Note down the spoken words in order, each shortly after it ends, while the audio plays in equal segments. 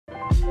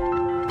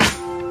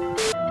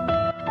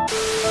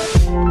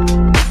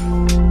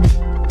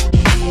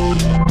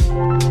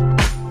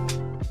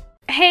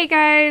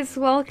guys,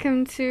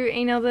 welcome to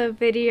another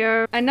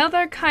video,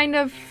 another kind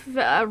of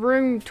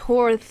room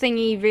tour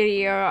thingy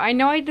video. I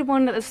know I did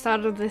one at the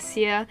start of this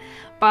year,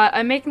 but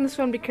I'm making this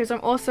one because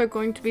I'm also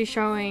going to be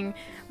showing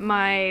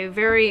my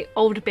very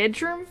old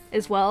bedroom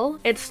as well.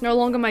 It's no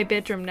longer my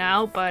bedroom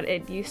now, but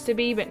it used to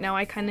be, but now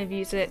I kind of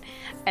use it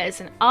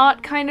as an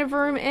art kind of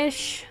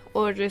room-ish,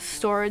 or just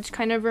storage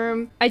kind of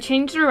room. I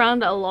changed it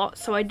around a lot,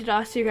 so I did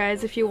ask you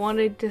guys if you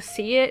wanted to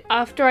see it.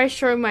 After I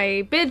show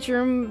my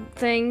bedroom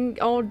thing,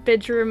 old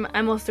bedroom,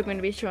 I'm also going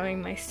to be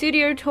showing my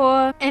studio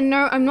tour. And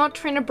no, I'm not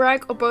trying to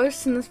brag or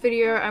boast in this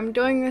video. I'm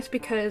doing this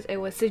because it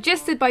was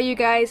suggested by you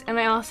guys and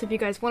I asked if you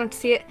guys wanted to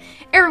see it.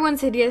 Everyone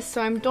said yes,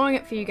 so I'm doing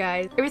it for you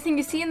guys. Everything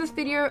you see in this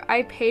video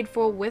I paid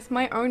for with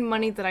my own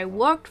money that I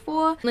worked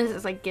for, unless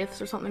it's like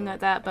gifts or something like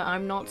that, but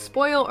I'm not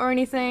spoiled or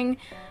anything.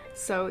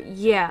 So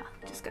yeah,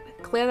 just gotta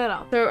clear that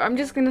up. So I'm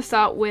just gonna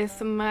start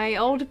with my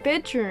old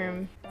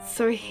bedroom.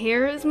 So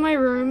here is my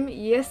room.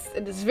 Yes,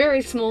 it is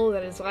very small,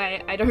 that is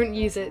why I don't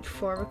use it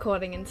for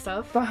recording and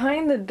stuff.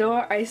 Behind the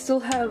door I still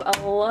have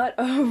a lot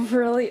of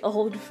really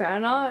old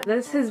fan art.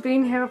 This has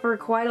been here for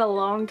quite a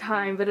long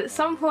time, but at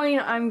some point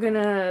I'm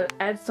gonna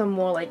add some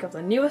more like of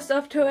the newer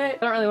stuff to it.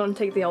 I don't really want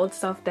to take the old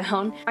stuff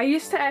down. I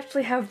used to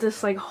actually have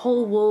this like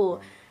whole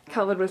wall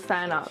covered with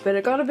fan art, but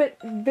it got a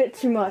bit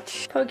too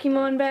much.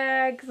 Pokemon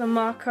bag, the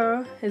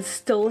Marco is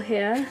still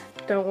here.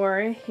 Don't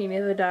worry, he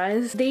never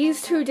dies.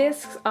 These two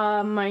discs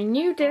are my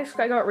new disc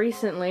I got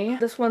recently.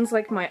 This one's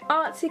like my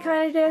artsy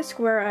kind of disc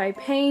where I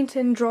paint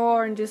and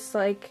draw and just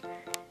like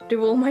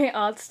do all my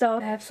art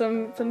stuff. I have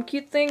some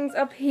cute things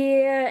up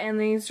here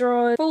and these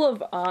drawers full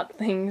of art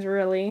things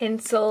really.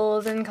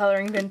 Pencils and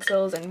coloring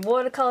pencils and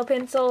watercolor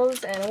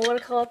pencils and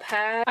watercolor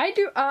pads. I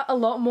do art a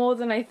lot more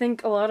than I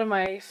think a lot of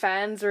my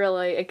fans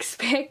really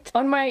expect.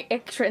 On my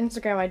extra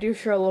Instagram I do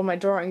share a lot of my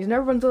drawings and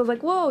everyone's always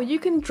like, whoa, you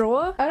can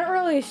draw? I don't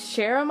really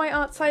share my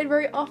art side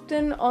very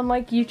often on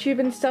like YouTube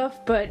and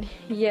stuff, but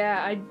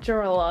yeah, I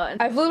draw a lot.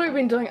 I've literally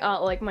been doing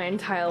art like my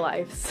entire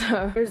life,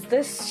 so. There's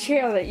this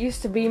chair that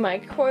used to be my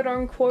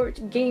quote-unquote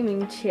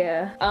gaming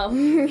chair.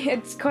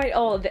 It's quite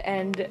old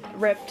and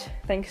ripped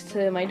thanks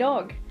to my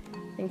dog.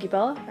 Thank you,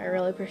 Bella. I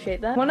really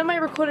appreciate that. One of my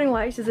recording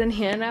lights is in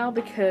here now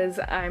because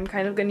I'm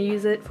kind of gonna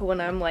use it for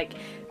when I'm like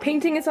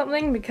painting or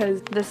something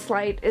because this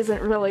light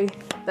isn't really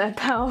that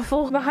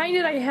powerful. Behind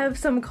it I have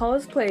some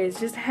cosplays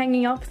just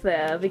hanging up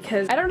there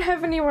because I don't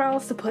have anywhere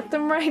else to put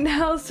them right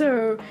now,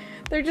 so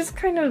they're just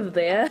kind of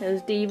there.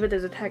 There's Diva,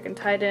 there's Attack on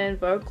Titan,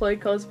 Vocaloid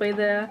cosplay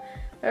there.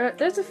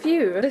 There's a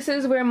few. This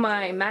is where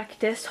my Mac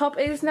desktop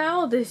is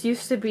now. This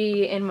used to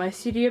be in my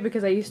studio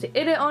because I used to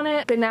edit on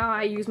it, but now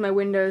I use my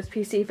Windows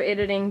PC for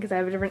editing because I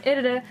have a different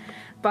editor.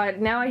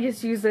 But now I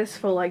just use this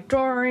for like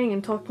drawing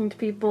and talking to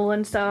people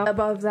and stuff.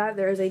 Above that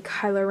there is a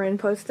Kylo Ren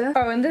poster.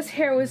 Oh, and this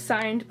here was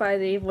signed by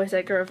the voice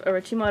actor of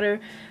Orochimaru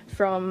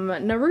from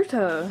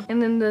Naruto.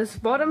 And then this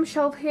bottom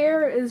shelf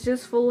here is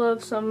just full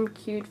of some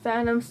cute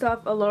fandom stuff.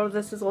 A lot of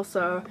this is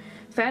also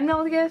fan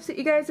mail gifts that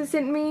you guys have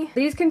sent me.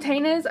 These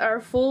containers are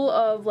full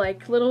of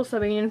like little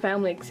Sabinian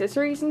family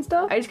accessories and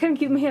stuff. I just kind of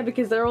keep them here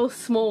because they're all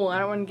small. I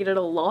don't want to get it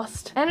all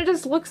lost. And it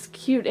just looks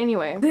cute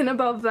anyway. Then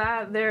above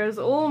that there's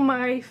all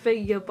my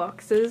figure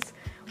boxes.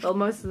 Well,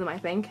 most of them I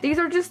think. These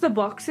are just the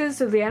boxes,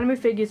 so the anime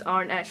figures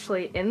aren't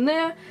actually in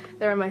there.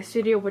 They're in my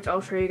studio, which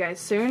I'll show you guys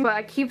soon. But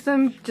I keep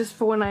them just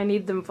for when I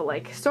need them for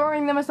like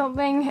storing them or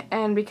something,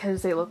 and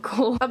because they look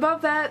cool.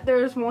 Above that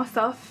there's more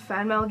stuff,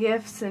 fan mail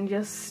gifts and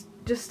just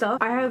stuff.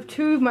 I have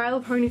two My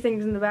Little Pony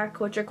things in the back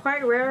which are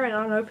quite rare and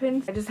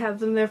unopened. I just have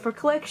them there for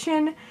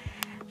collection.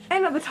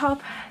 And at the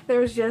top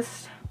there's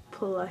just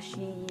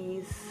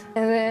plushies.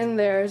 And then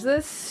there's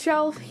this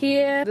shelf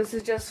here. This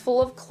is just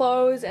full of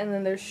clothes and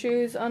then there's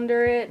shoes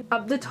under it.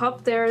 Up the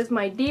top there is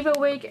my Diva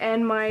wig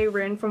and my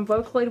Ren from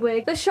Vocaloid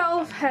wig. The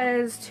shelf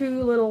has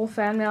two little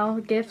fan mail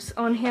gifts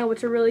on here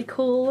which are really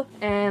cool.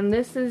 And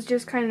this is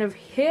just kind of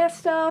hair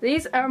stuff.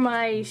 These are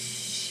my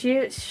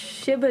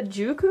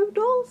Shibajuku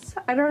dolls?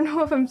 I don't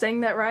know if I'm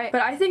saying that right, but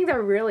I think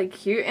they're really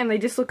cute and they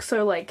just look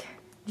so like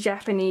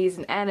Japanese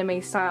and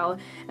anime style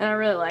and I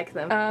really like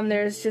them.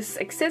 There's just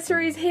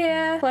accessories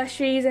here,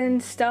 plushies and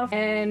stuff,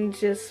 and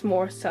just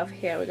more stuff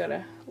here. We got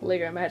a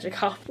Lego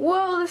Magic off.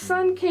 Whoa, the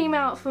sun came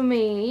out for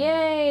me,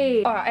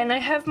 yay! Oh, and I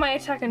have my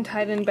Attack on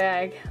Titan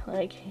bag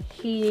like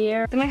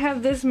here. Then I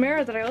have this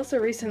mirror that I also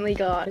recently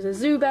got. There's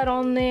a Zubat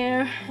on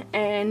there,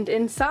 and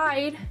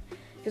inside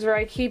is where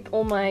I keep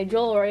all my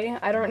jewelry.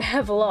 I don't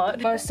have a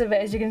lot. Most of it,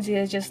 as you can see,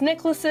 is just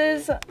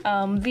necklaces.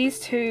 These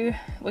two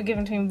were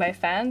given to me by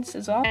fans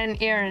as well.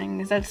 And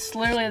earrings. That's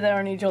literally the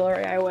only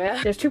jewelry I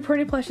wear. There's two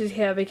pretty plushies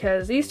here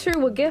because these two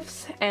were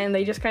gifts and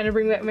they just kind of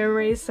bring back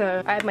memories.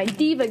 So I have my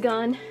Diva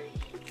gun.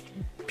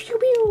 Pew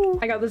pew!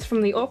 I got this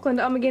from the Auckland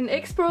Armageddon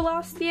Expo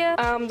last year.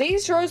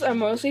 These drawers are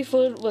mostly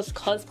filled with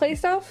cosplay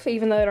stuff,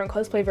 even though I don't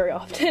cosplay very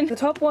often. The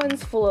top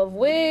one's full of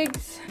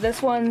wigs.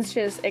 This one's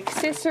just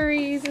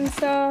accessories and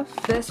stuff.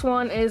 This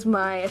one is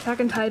my Attack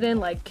on Titan,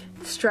 like,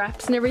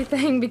 straps and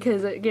everything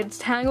because it gets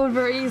tangled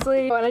very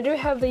easily. Oh, and I do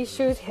have these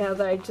shoes here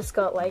that I just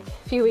got like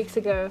a few weeks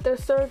ago. They're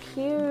so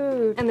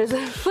cute. And there's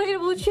an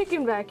inflatable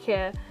chicken back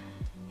here.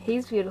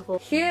 He's beautiful.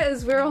 Here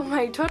is where all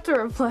my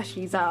Totoro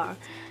plushies are.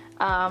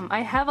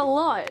 I have a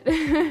lot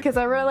because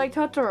I really like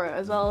Totoro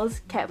as well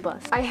as Cat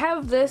Bus. I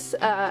have this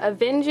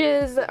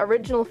Avengers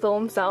original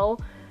film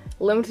cell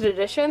limited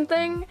edition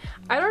thing.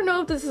 I don't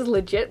know if this is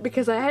legit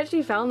because I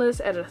actually found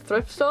this at a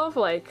thrift store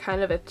for like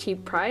kind of a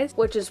cheap price,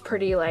 which is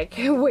pretty like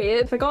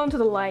weird. If I go into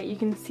the light, you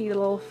can see the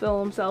little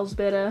film cells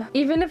better.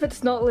 Even if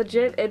it's not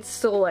legit, it's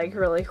still like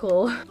really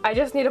cool. I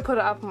just need to put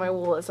it up on my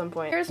wall at some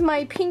point. Here's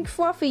my pink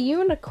fluffy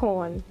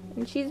unicorn,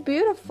 and she's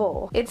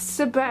beautiful. It's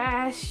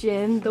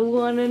Sebastian, the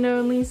one and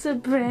only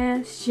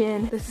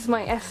Sebastian. This is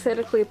my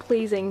aesthetically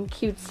pleasing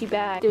cutesy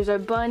bag. There's a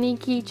bunny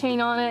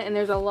keychain on it, and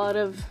there's a lot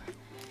of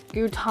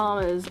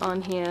Gautamas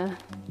on here.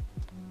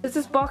 There's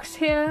this box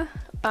here,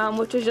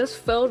 which is just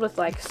filled with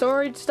like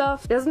storage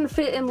stuff. It doesn't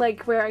fit in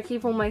like where I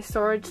keep all my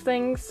storage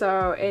things,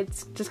 so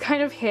it's just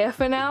kind of here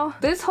for now.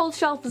 This whole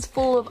shelf is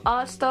full of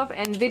art stuff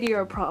and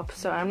video props,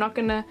 so I'm not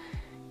gonna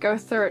go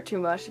through it too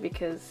much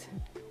because,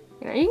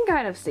 you know, you can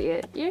kind of see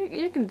it.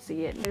 You can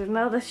see it. There's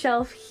another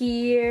shelf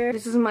here.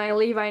 This is my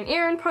Levi and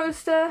Aaron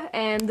poster,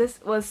 and this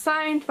was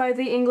signed by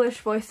the English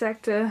voice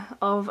actor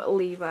of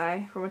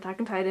Levi from Attack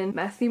on Titan,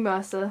 Matthew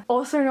Mercer,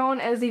 also known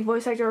as the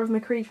voice actor of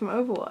McCree from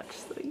Overwatch.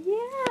 So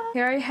yeah.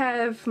 Here I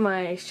have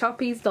my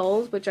Shoppies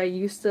dolls, which I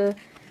used to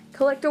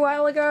collect a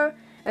while ago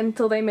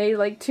until they made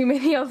like too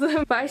many of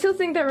them. But I still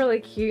think they're really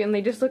cute and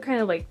they just look kind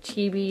of like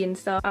chibi and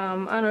stuff.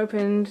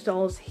 Unopened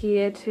dolls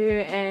here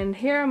too, and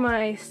here are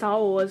my Star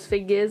Wars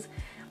figures.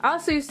 I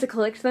also used to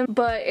collect them,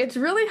 but it's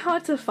really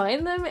hard to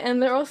find them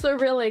and they're also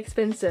really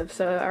expensive,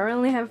 so I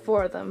only have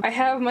 4 of them. I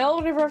have my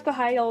old River of the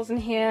High dolls in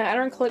here. I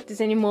don't collect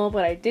these anymore,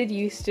 but I did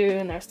used to,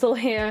 and they're still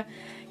here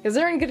because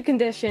they're in good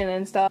condition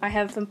and stuff. I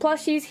have some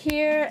plushies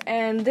here,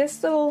 and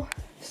this little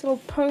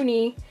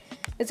pony.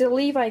 It's a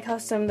Levi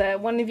custom that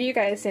one of you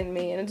guys sent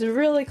me, and it's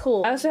really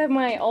cool. I also have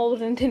my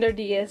old Nintendo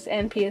DS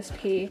and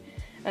PSP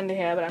under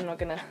here, but I'm not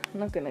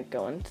gonna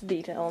go into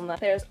detail on that.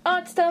 There's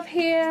art stuff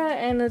here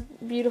and a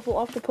beautiful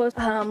octopus,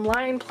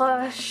 lion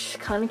plush,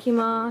 Kaneki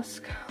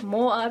mask,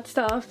 more art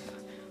stuff,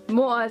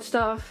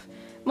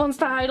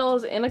 Monster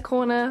Idols in a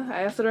corner.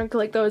 I also don't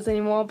collect those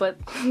anymore, but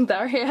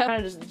they're here. I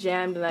kind of just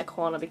jammed in that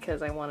corner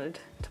because I wanted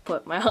to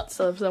put my art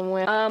stuff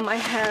somewhere. I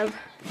have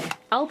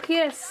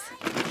LPS.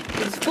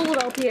 It's full of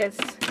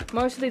LPS.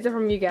 Most of these are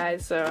from you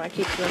guys, so I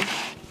keep them.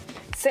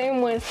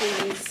 Same with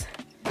these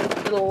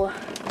little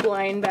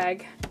blind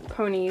bag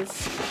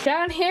ponies.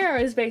 Down here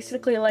is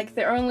basically like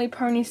the only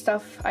pony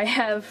stuff I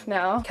have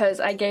now because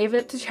I gave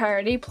it to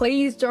charity.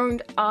 Please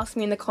don't ask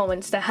me in the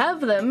comments to have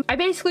them. I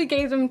basically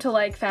gave them to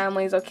like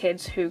families or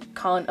kids who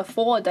can't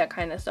afford that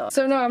kind of stuff.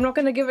 So no, I'm not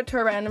gonna give it to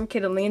a random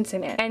kid on the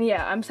internet. And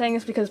yeah, I'm saying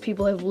this because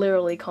people have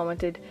literally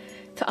commented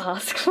to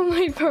ask for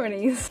my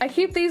ponies. I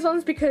keep these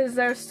ones because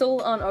they're still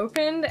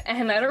unopened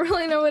and I don't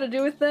really know what to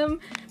do with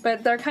them,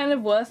 but they're kind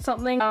of worth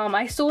something.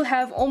 I still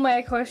have all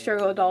my Equestria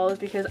Girl dolls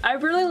because I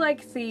really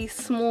like the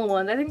small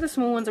ones. I think the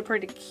small ones are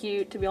pretty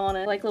cute, to be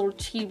honest, like little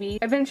chibi.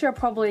 Eventually I'll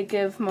probably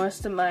give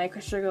most of my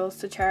Equestria Girls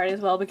to charity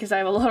as well because I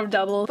have a lot of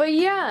doubles. But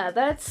yeah,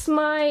 that's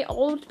my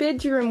old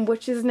bedroom,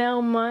 which is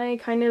now my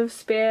kind of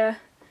spare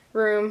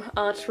room,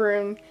 art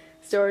room,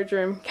 storage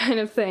room kind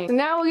of thing. So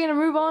now we're gonna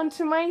move on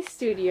to my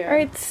studio.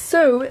 Alright,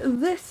 so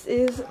this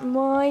is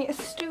my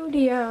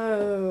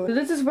studio. So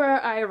this is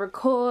where I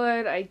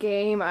record, I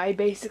game, I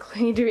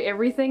basically do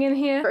everything in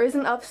here. There is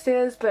an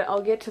upstairs, but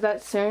I'll get to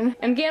that soon.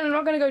 And again, I'm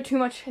not gonna go too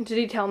much into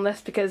detail on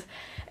this because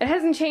it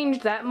hasn't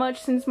changed that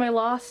much since my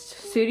last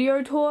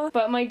studio tour,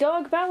 but my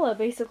dog Bella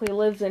basically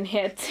lives in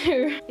here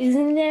too.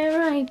 Isn't that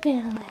right,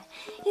 Bella?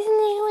 Isn't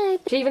that right?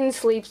 She even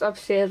sleeps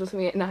upstairs with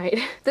me at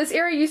night. This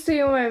area used to be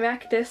where my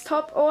Mac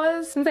desktop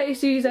was, since I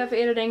used to use that for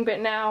editing, but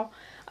now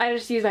I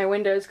just use my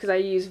Windows because I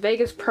use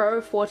Vegas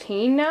Pro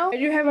 14 now. I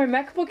do have my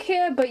MacBook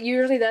here, but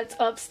usually that's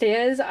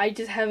upstairs. I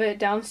just have it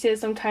downstairs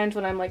sometimes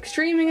when I'm like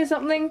streaming or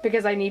something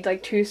because I need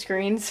like 2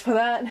 screens for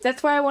that.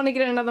 That's why I want to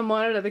get another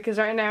monitor because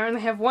right now I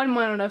only have 1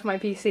 monitor for my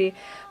PC,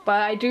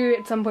 but I do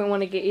at some point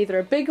want to get either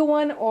a bigger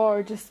one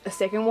or just a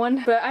second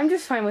one. But I'm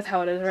just fine with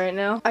how it is right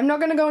now. I'm not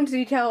going to go into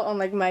detail on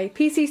like my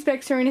PC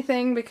specs or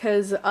anything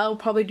because I'll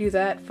probably do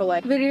that for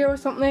like video or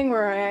something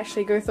where I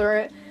actually go through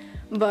it.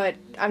 But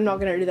I'm not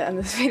gonna do that in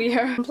this video.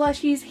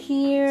 Plushies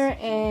here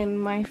and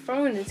my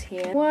phone is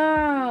here.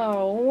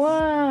 Wow,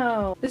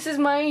 wow. This is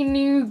my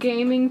new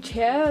gaming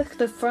chair,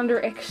 the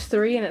Thunder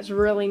X3, and it's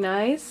really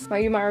nice.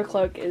 My Umaro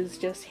cloak is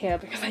just here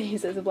because I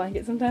use it as a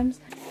blanket sometimes.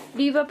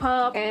 Diva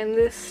Pop, and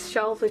this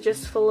shelf is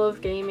just full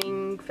of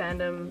gaming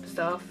fandom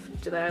stuff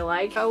that I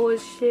like. Star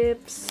Wars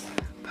ships,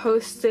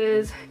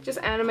 posters, just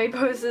anime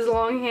posters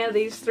along here.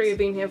 These 3 have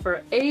been here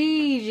for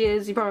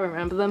ages. You probably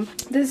remember them.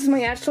 This is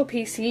my actual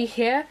PC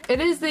here. It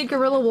is the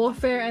Guerrilla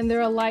Warfare and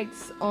there are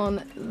lights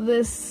on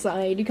this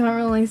side. You can't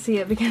really see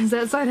it because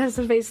that side has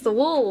to face the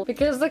wall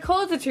because the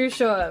cords are too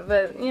short,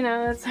 but you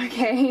know, it's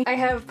okay. I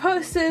have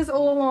posters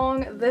all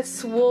along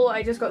this wall.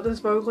 I just got this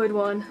Vocaloid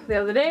one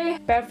the other day.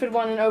 Bradford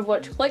 1 and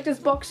Overwatch collector's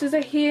boxes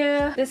are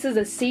here. This is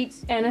a seat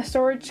and a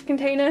storage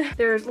container.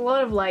 There's a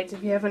lot of lights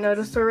if you haven't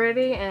noticed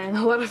already and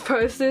a lot of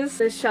posters. boxes.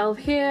 This shelf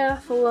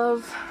here full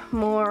of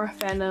more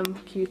fandom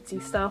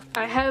cutesy stuff.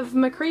 I have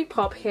McCree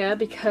Pop here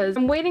because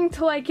I'm waiting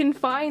till I can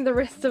find the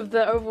rest of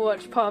the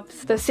Overwatch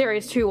Pops, the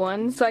Series 2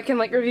 ones, so I can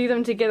like review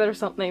them together or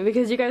something,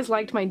 because you guys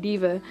liked my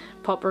Diva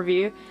Pop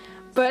review.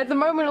 But at the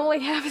moment all I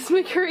have is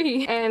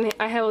McCree. And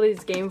I have all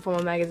these Game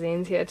Informer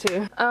magazines here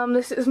too.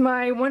 This is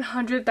my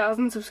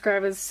 100,000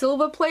 subscribers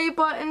silver play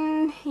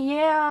button.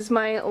 Yeah. This is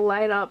my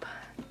light up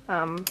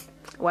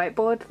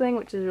whiteboard thing,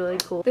 which is really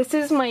cool. This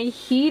is my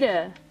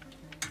heater.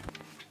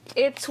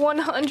 It's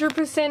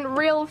 100%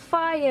 real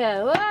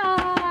fire.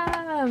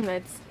 Ah!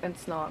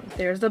 It's not.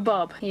 There's the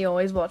Bob. He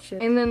always watches.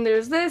 And then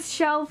there's this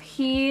shelf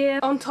here.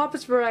 On top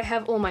is where I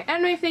have all my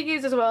anime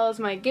figures as well as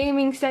my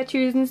gaming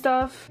statues and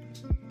stuff.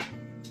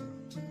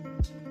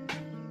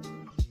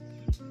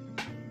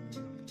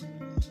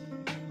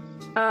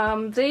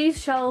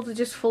 These shelves are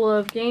just full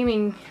of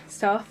gaming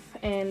stuff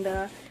and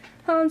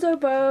Hanzo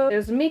bow.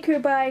 There's a Miku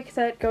bike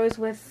that goes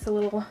with the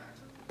little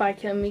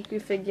bike and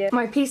Miku figure.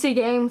 My PC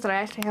games that I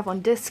actually have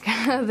on disc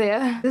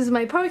there. This is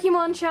my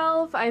Pokemon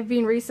shelf. I've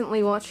been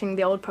recently watching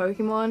the old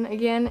Pokemon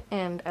again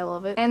and I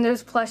love it. And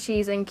there's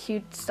plushies and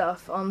cute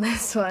stuff on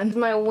this one. This is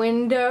my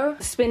window.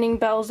 Spinning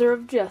Bowser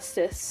of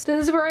Justice.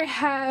 This is where I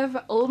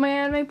have all my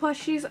anime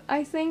plushies,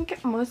 I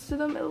think. Most of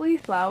them at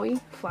least.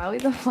 Flowey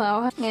the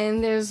flower.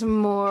 And there's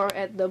more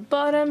at the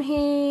bottom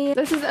here.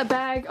 This is a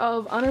bag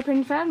of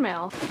unopened fan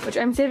mail, which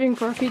I'm saving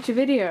for a future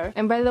video.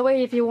 And by the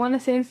way, if you want to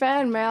send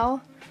fan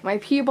mail, my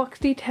P.O Box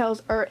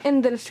details are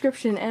in the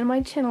description and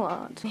my channel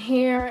art.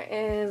 Here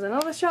is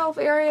another shelf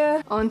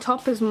area. On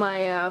top is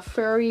my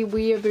furry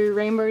weeaboo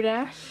Rainbow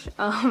Dash.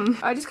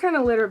 I just kind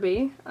of let her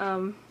be.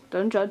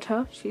 Don't judge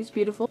her, she's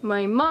beautiful.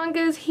 My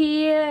manga's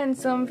here and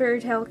some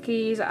fairy tale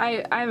keys.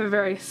 I have a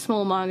very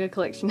small manga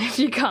collection if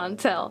you can't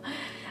tell.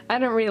 I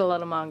don't read a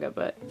lot of manga,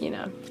 but you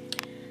know.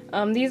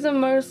 These are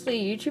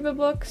mostly YouTuber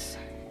books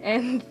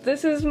and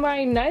this is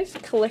my knife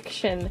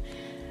collection.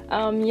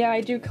 Yeah,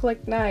 I do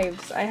collect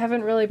knives. I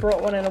haven't really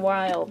brought one in a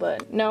while,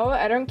 but no,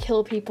 I don't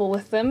kill people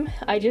with them.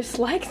 I just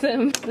like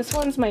them. This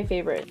one's my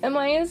favorite. Am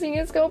I in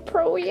CSGO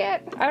Pro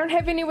yet? I don't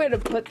have anywhere to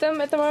put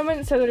them at the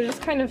moment, so they're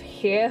just kind of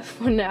here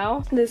for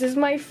now. This is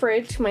my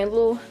fridge, my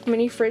little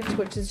mini fridge,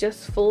 which is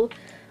just full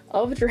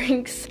of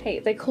drinks. Hey,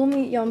 they call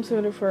me Yum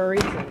Soda for a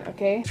reason,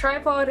 okay?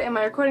 Tripod and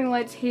my recording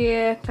lights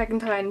here, Attack on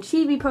Titan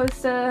Chibi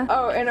poster.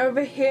 Oh, and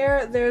over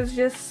here, there's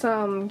just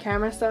some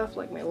camera stuff,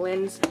 like my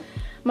lens,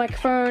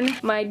 microphone.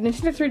 My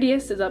Nintendo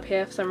 3DS is up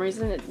here for some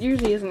reason. It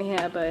usually isn't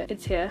here, but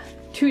it's here.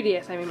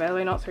 2DS, I mean, by the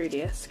way, not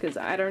 3DS, because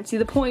I don't see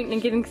the point in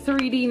getting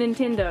 3D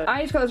Nintendo.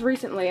 I just got this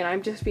recently, and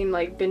I've just been,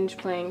 like, binge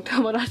playing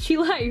Tomodachi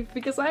Life,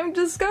 because I'm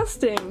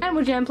disgusting.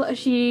 Animal Jam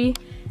plushie,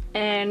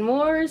 and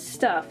more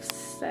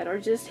stuffs that are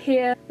just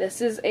here.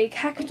 This is a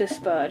cactus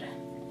bird,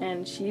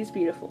 and she's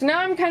beautiful. So now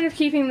I'm kind of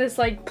keeping this,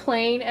 like,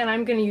 plain, and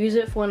I'm gonna use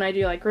it for when I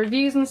do, like,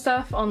 reviews and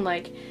stuff on,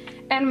 like,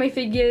 anime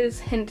figures.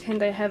 Hint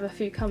hint, I have a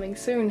few coming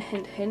soon,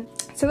 hint hint.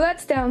 So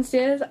that's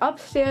downstairs.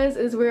 Upstairs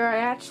is where I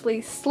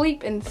actually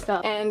sleep and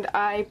stuff, and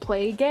I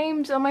play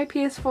games on my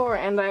PS4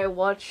 and I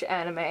watch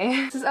anime.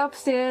 This is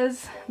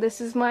upstairs. This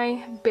is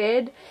my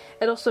bed.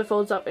 It also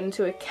folds up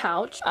into a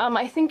couch.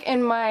 I think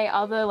in my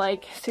other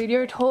like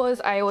studio tours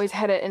I always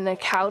had it in the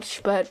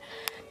couch, but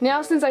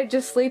now since I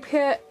just sleep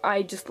here,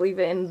 I just leave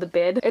it in the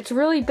bed. It's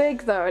really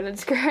big though and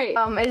it's great.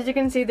 As you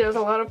can see, there's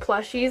a lot of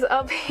plushies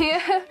up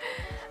here.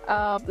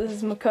 This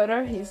is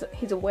Makoto,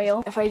 he's a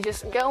whale. If I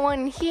just go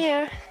in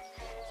here,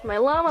 it's my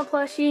llama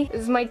plushie.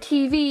 This is my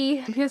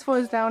TV.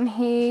 PS4 is down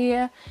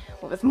here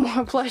with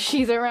more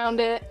plushies around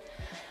it.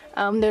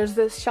 There's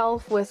this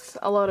shelf with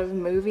a lot of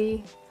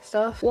movie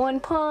stuff.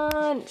 One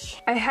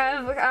Punch! I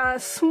have a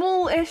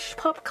small-ish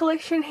pop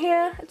collection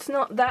here. It's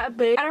not that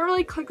big. I don't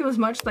really collect them as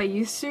much as I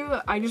used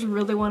to. I just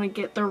really want to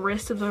get the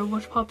rest of the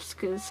Overwatch Pops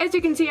because, as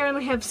you can see, I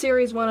only have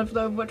Series 1 of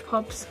the Overwatch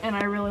Pops and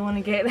I really want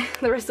to get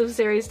the rest of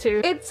Series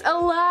 2. It's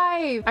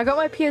alive! I got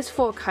my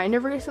PS4 kind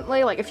of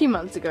recently, like a few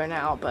months ago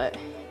now, but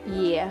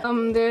yeah.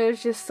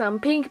 There's just some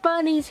pink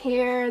bunnies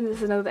here. This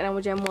is another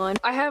Animal Jam one.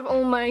 I have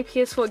all my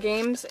PS4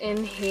 games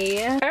in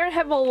here. I don't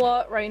have a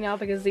lot right now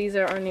because these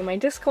are only my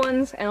disc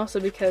ones, and also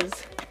because,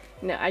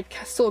 you know, I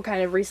still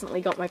kind of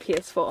recently got my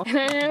PS4.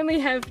 And I only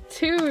have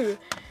 2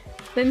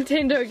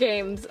 Nintendo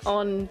games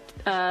on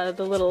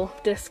the little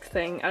disc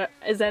thing.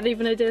 Is that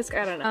even a disc?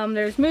 I don't know.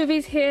 There's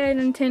movies here,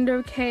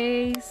 Nintendo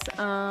case,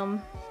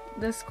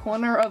 this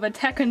corner of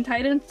Attack on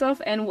Titan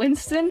stuff and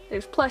Winston.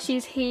 There's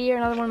plushies here,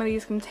 another one of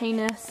these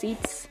container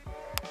seats.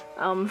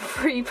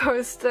 Free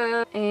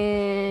poster,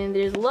 and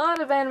there's a lot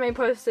of anime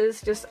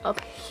posters just up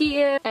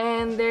here,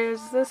 and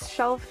there's this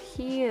shelf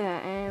here,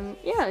 and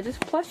yeah, just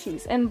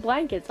plushies and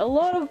blankets, a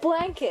lot of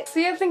blankets. So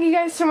yeah, thank you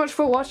guys so much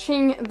for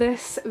watching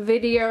this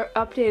video,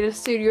 updated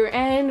studio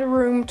and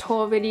room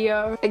tour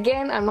video.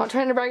 Again, I'm not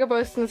trying to brag or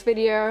boast in this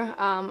video.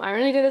 I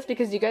only did this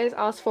because you guys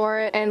asked for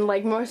it, and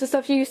like most of the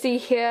stuff you see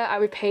here, I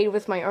would paid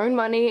with my own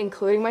money,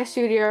 including my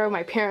studio.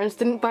 My parents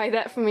didn't buy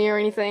that for me or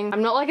anything.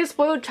 I'm not like a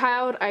spoiled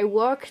child. I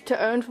work to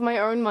earn for my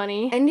own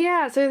money. And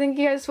yeah, so thank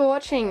you guys for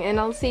watching, and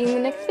I'll see you in the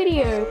next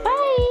video.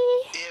 Bye!